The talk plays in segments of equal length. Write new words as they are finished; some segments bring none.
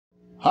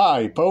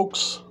Hi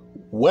folks,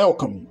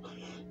 welcome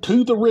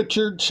to the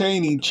Richard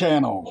Cheney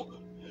channel.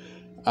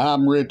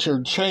 I'm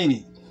Richard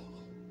Cheney.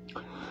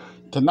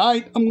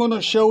 Tonight I'm going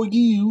to show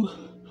you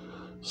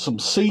some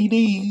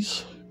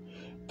CDs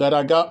that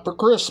I got for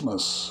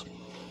Christmas.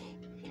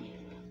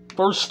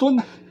 First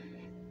one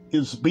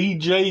is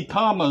B.J.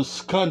 Thomas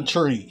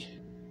Country.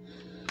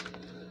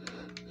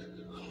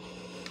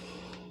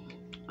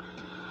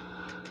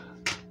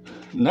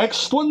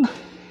 Next one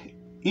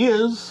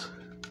is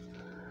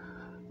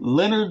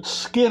Leonard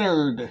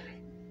Skinner,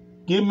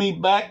 Give Me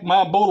Back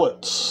My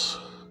Bullets.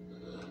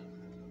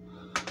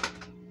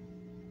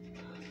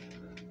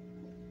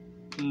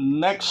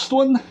 Next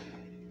one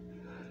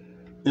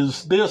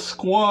is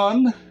disc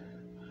 1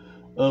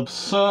 of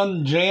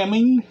Sun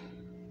Jamming,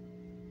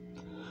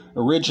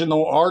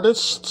 original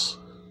artists.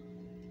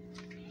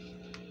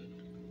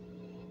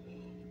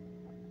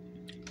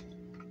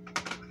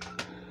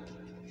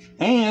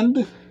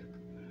 And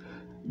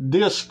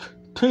disc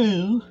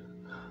 2,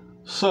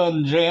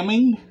 Sun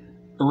Jamming,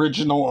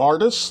 original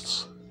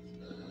artists.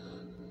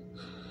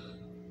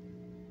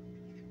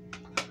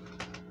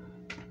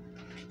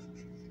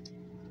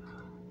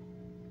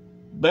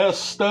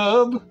 Best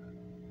of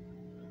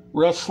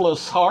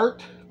Restless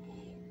Heart.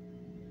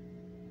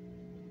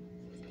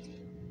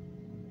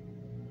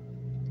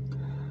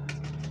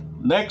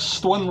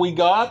 Next one we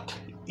got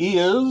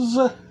is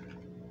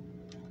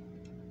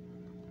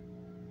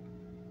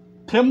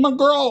Tim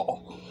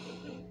McGraw.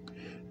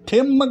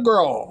 Tim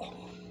McGraw.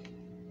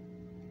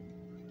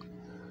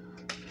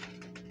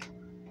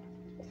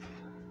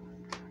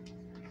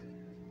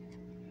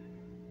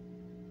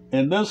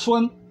 And this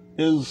one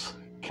is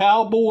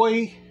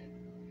Cowboy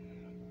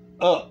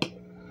Up.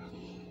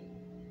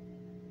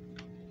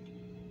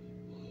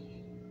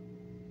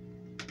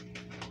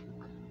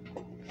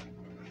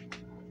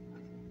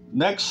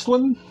 Next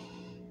one,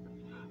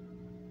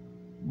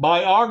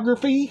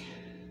 Biography,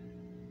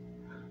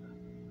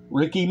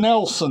 Ricky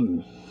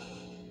Nelson.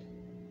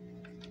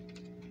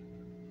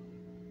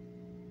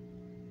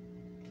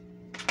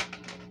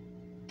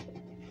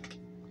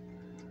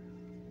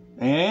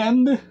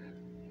 And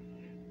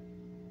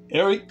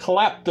Eric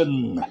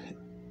Clapton.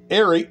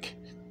 Eric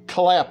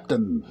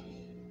Clapton.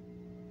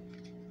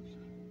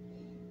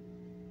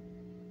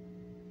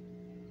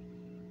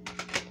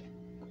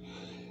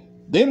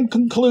 Then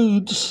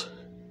concludes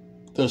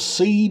the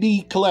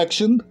CD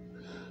collection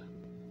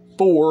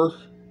for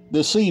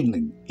this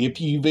evening.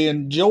 If you've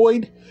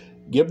enjoyed,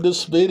 give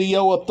this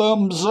video a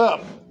thumbs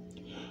up.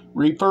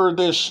 Refer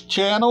this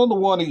channel to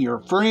one of your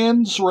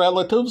friends,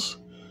 relatives,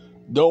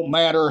 don't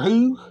matter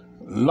who,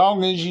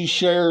 long as you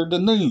share the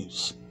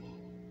news.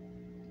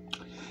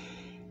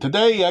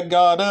 Today I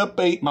got up,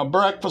 ate my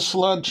breakfast,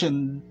 lunch,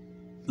 and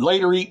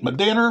later eat my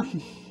dinner,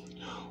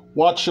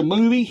 watch a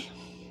movie,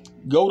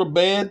 go to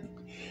bed,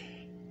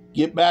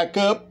 get back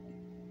up,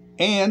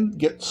 and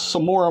get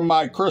some more of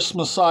my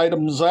Christmas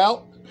items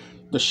out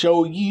to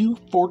show you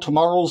for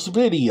tomorrow's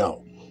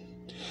video.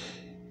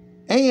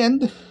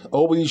 And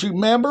always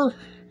remember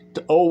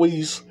to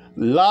always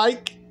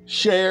like,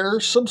 share,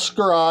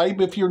 subscribe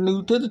if you're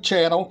new to the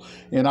channel,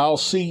 and I'll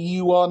see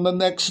you on the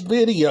next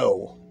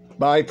video.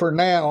 Bye for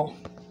now.